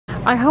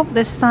I hope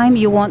this time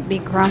you won't be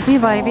grumpy,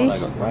 baby. Oh, they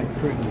got great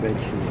fruit and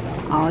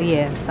vegetables. Oh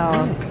yeah, so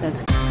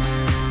that's.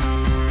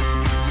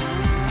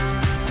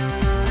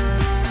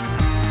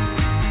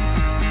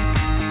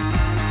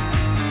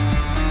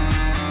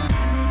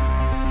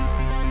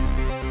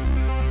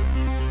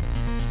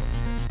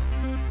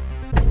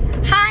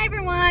 Hi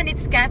everyone,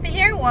 it's Kathy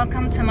here.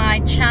 Welcome to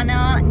my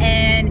channel,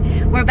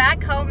 and we're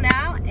back home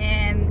now.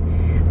 And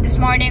this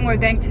morning we're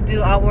going to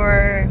do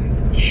our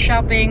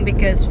shopping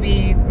because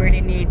we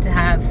really need to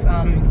have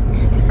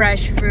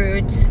fresh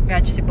fruits,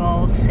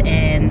 vegetables,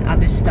 and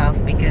other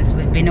stuff because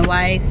we've been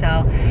away,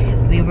 so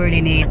we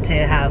really need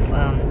to have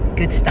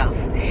good stuff.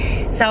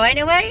 So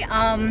anyway,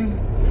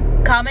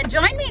 come and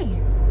join me.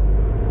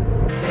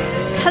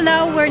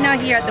 Hello, we're now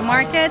here at the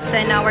markets,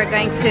 and now we're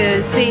going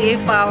to see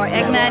if our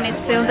Eggman is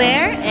still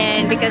there.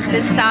 And because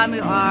this time we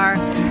are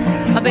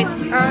a bit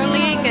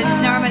early, because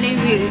normally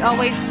we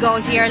always go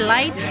here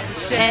late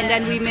and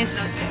then we miss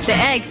the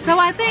eggs. So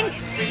I think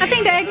the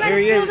Eggman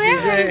is still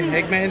there.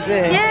 Eggman's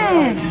there.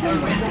 Yeah.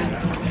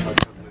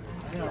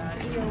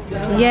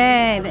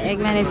 Yeah, the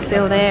Eggman is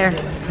still there.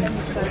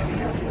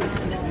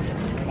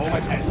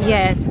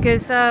 Yes,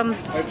 because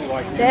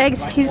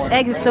his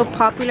eggs is so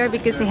popular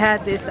because he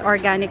had this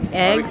organic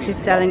eggs. He's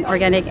selling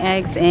organic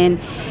eggs, and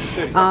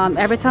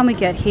every time we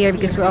get here,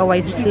 because we're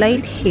always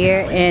late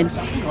here, and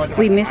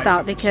we missed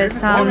out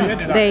because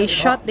they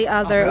shut the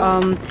other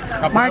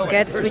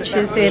markets, which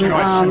is in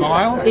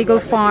Eagle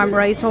Farm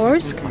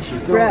Racehorse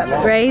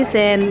race,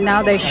 and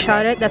now they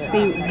shut it. That's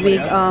the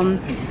big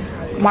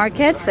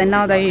markets, and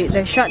now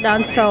they shut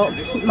down. So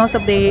most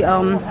of the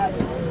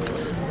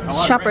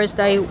shoppers,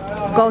 they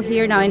go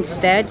here now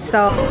instead.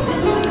 So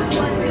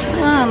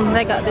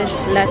they got this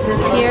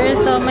lettuce here,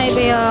 so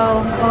maybe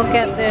I'll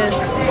get this.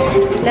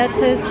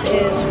 Lettuce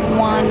is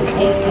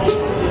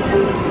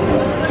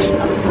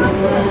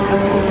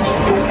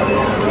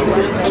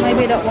 $1.80.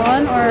 Maybe that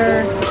one,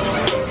 or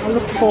I'll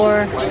look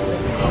for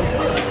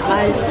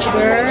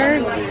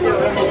iceberg.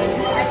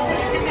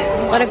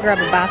 Gotta grab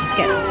a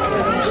basket.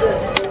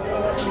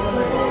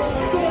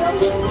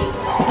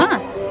 Ah,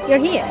 you're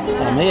here.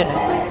 I'm here.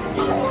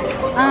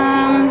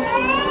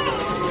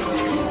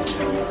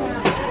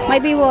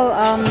 Maybe we'll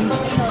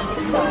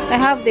I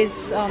have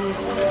this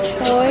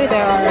toy.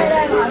 There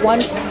are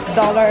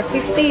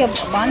 $1.50 a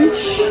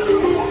bunch,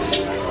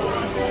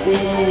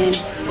 and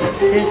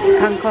this is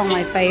kangkong,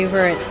 my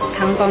favorite.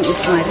 Kangkong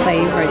is my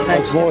favorite vegetable.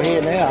 There's more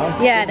here now.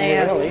 Yeah, they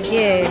have. Really?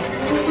 Yeah.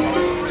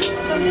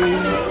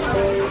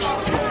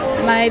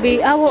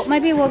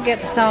 Maybe we'll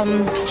get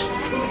some.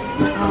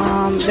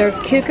 Their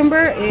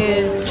cucumber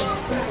is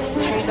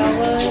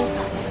 $3.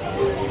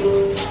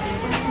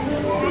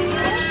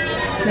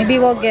 Maybe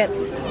we'll get.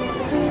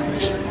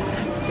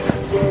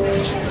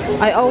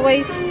 I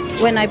always,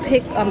 when I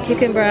pick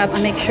cucumber up,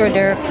 I make sure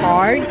they're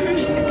hard,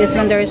 because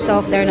when they're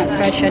soft, they're not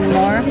fresh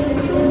anymore.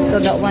 So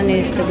that one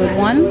is a good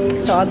one.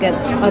 So I'll get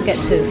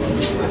two.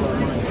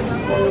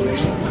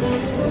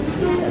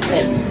 That's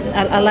it.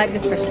 I like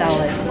this for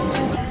salad.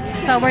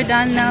 So we're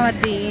done now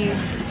at the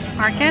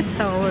market.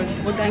 So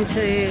we're going to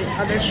the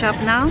other shop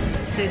now,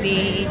 to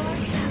the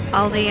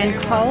Aldi and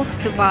Coles,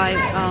 to buy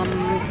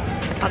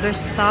other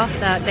stuff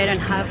that they don't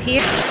have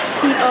here.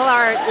 People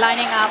are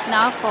lining up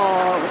now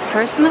for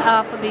Christmas,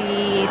 for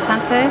the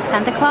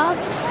Santa Claus,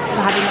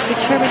 for having a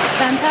picture with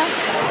Santa.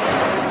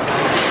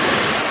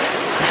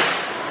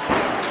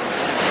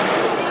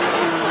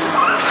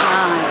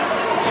 Nice.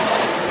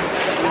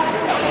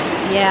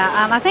 Yeah,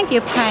 I think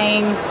you're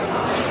paying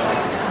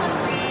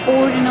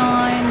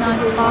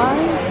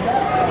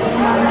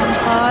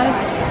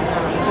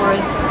 $49.95 for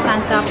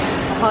Santa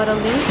photo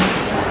list.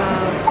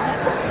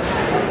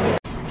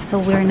 So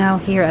we're now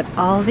here at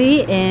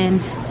Aldi, and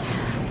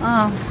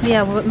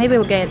yeah, maybe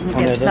we'll get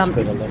some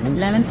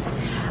lemons.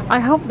 I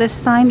hope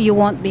this time you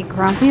won't be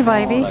grumpy,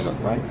 baby. Oh, they got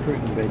great fruit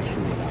and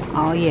vegetables.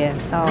 Oh yeah,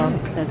 so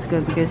that's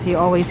good, because you're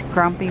always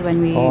grumpy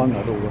when we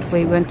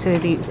went to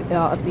the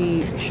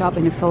shop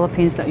in the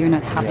Philippines that you're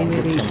not happy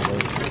with it.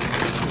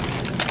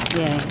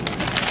 Yeah.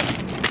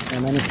 How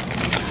many?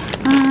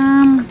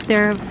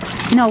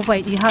 No,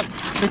 wait. You have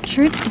the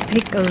trick to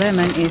pick a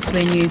lemon is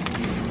when you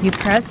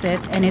press it,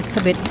 and it's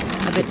a bit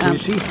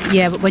juicy.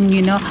 Yeah, but when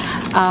you know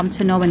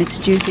to know when it's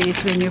juicy is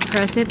when you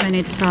press it, when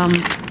it's a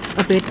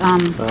bit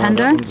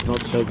tender. That one's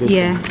not so good.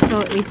 Yeah,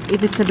 so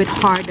if it's a bit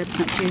hard, that's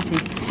not juicy.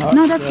 Oh,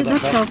 no, that's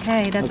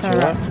okay. That's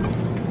alright.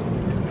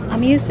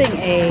 I'm using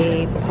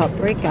a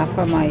paprika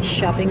for my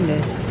shopping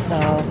list,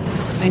 so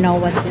I know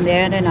what's in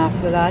there, and then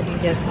after that you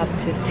just have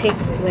to tick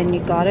when you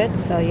got it,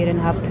 so you don't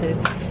have to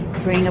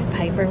bring a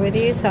paper with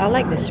you. So I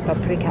like this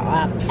paprika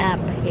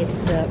app.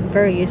 It's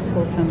very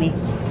useful for me.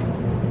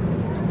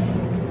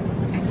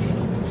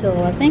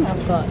 So I think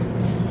I've got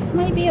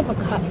maybe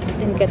avocado.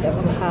 Didn't get the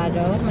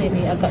avocado.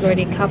 Maybe I got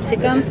already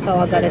capsicum, so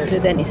I gotta do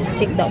then is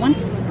stick that one,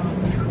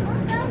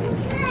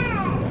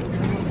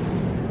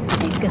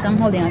 because I'm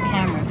holding a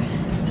camera.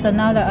 So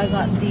now that I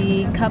got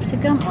the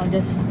capsicum, I'll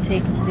just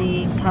take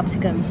the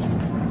capsicum.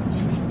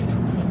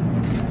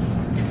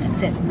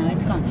 That's it. Now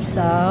it's gone.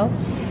 So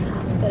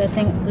Got, I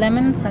think,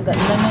 lemons. I got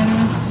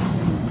lemons.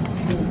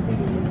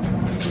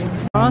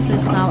 Ross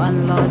is now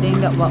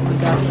unloading what we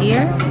got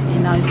here,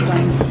 and now he's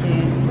going to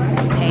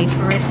pay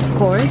for it, of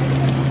course.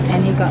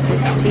 And he got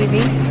this TV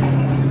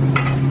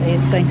that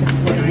he's going to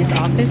put in his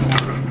office.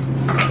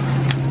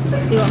 Do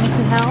you want me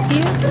to help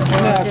you,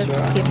 or Yeah, just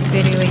sure. keep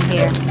videoing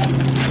here?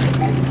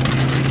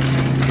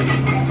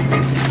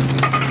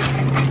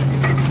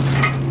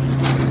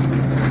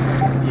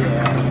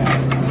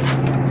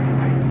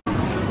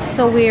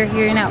 So we're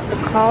here now at the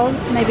Coles.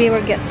 Maybe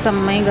we'll get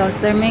some mangoes.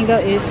 Their mango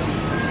is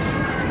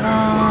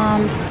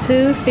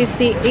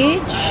 $2.50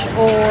 each,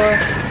 or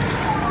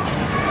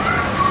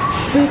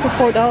 $2 for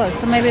 $4.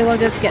 So maybe we'll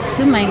just get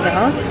 2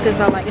 mangoes, because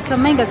I like, it's a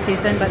mango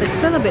season, but it's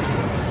still a bit,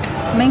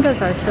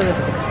 mangoes are still a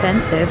bit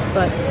expensive,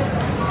 but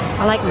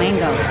I like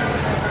mangoes.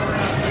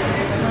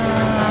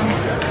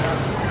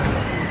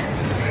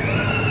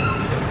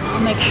 I'll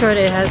make sure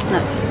that it has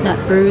not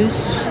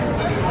bruise.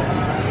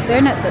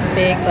 They're not that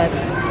big, but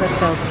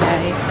that's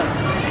okay.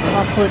 So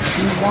I'll put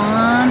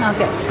 1. I'll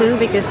get 2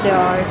 because they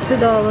are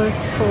 $2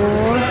 for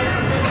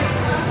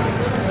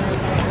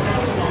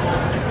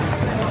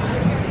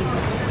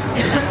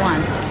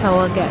 1. So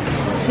I'll get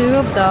 2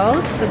 of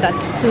those. So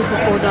that's 2 for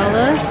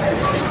 $4.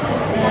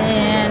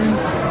 And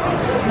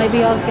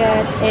maybe I'll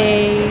get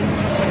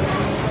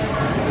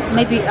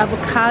maybe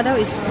avocado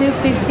is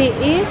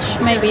 $2.50 each.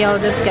 Maybe I'll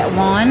just get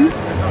 1.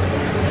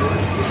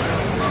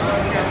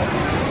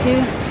 It's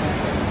 2.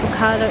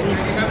 Avocado is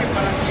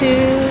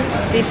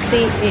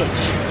 $2.50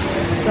 each.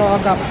 So I'll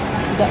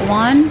get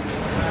 1.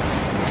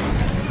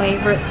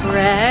 Favorite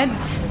bread,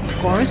 of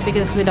course,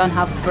 because we don't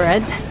have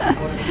bread.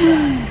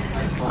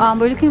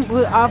 We're looking.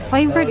 Our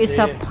favorite is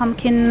a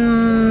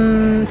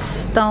pumpkin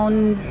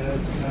stone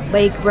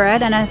baked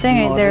bread, and I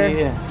think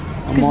they're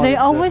because they're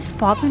always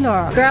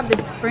popular. Grab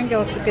these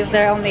Pringles because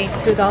they're only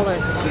 $2 each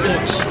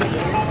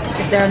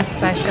because they're on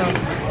special.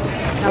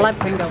 I like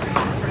Pringles.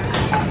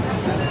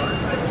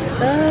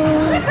 So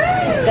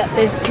we've got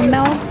this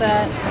milk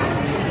that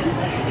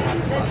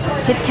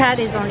Kit Kat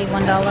is only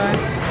 $1,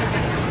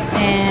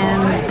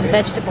 and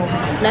vegetables,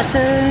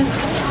 lettuce.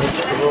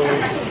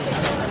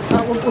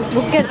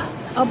 We'll get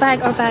our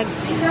bag,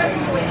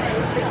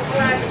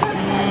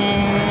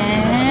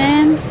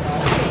 and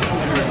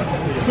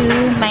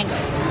 2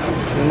 mangoes.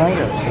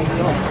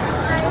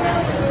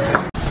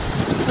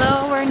 So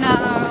we're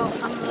now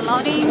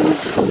unloading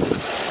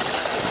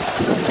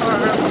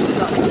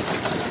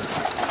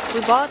we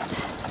bought,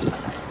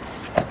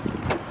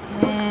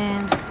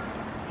 and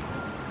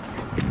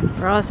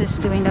Ross is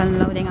doing the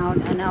unloading out,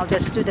 and I'll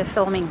just do the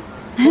filming.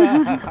 You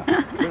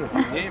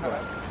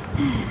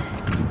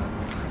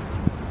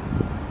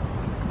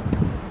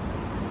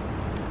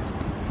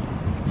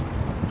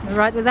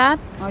right with that?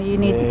 Or you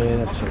need?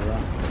 Yeah, that's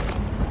alright.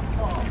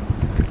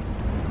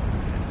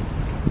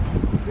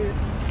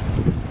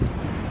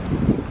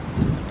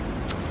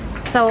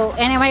 So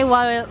anyway,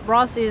 while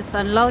Ross is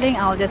unloading,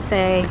 I'll just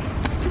say.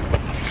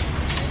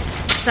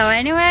 So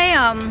anyway,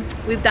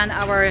 we've done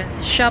our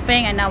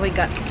shopping, and now we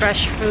got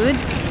fresh food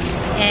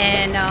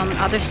and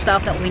other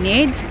stuff that we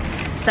need.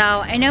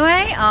 So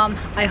anyway,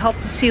 I hope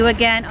to see you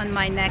again on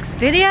my next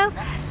video.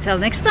 Till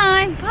next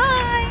time,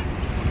 bye.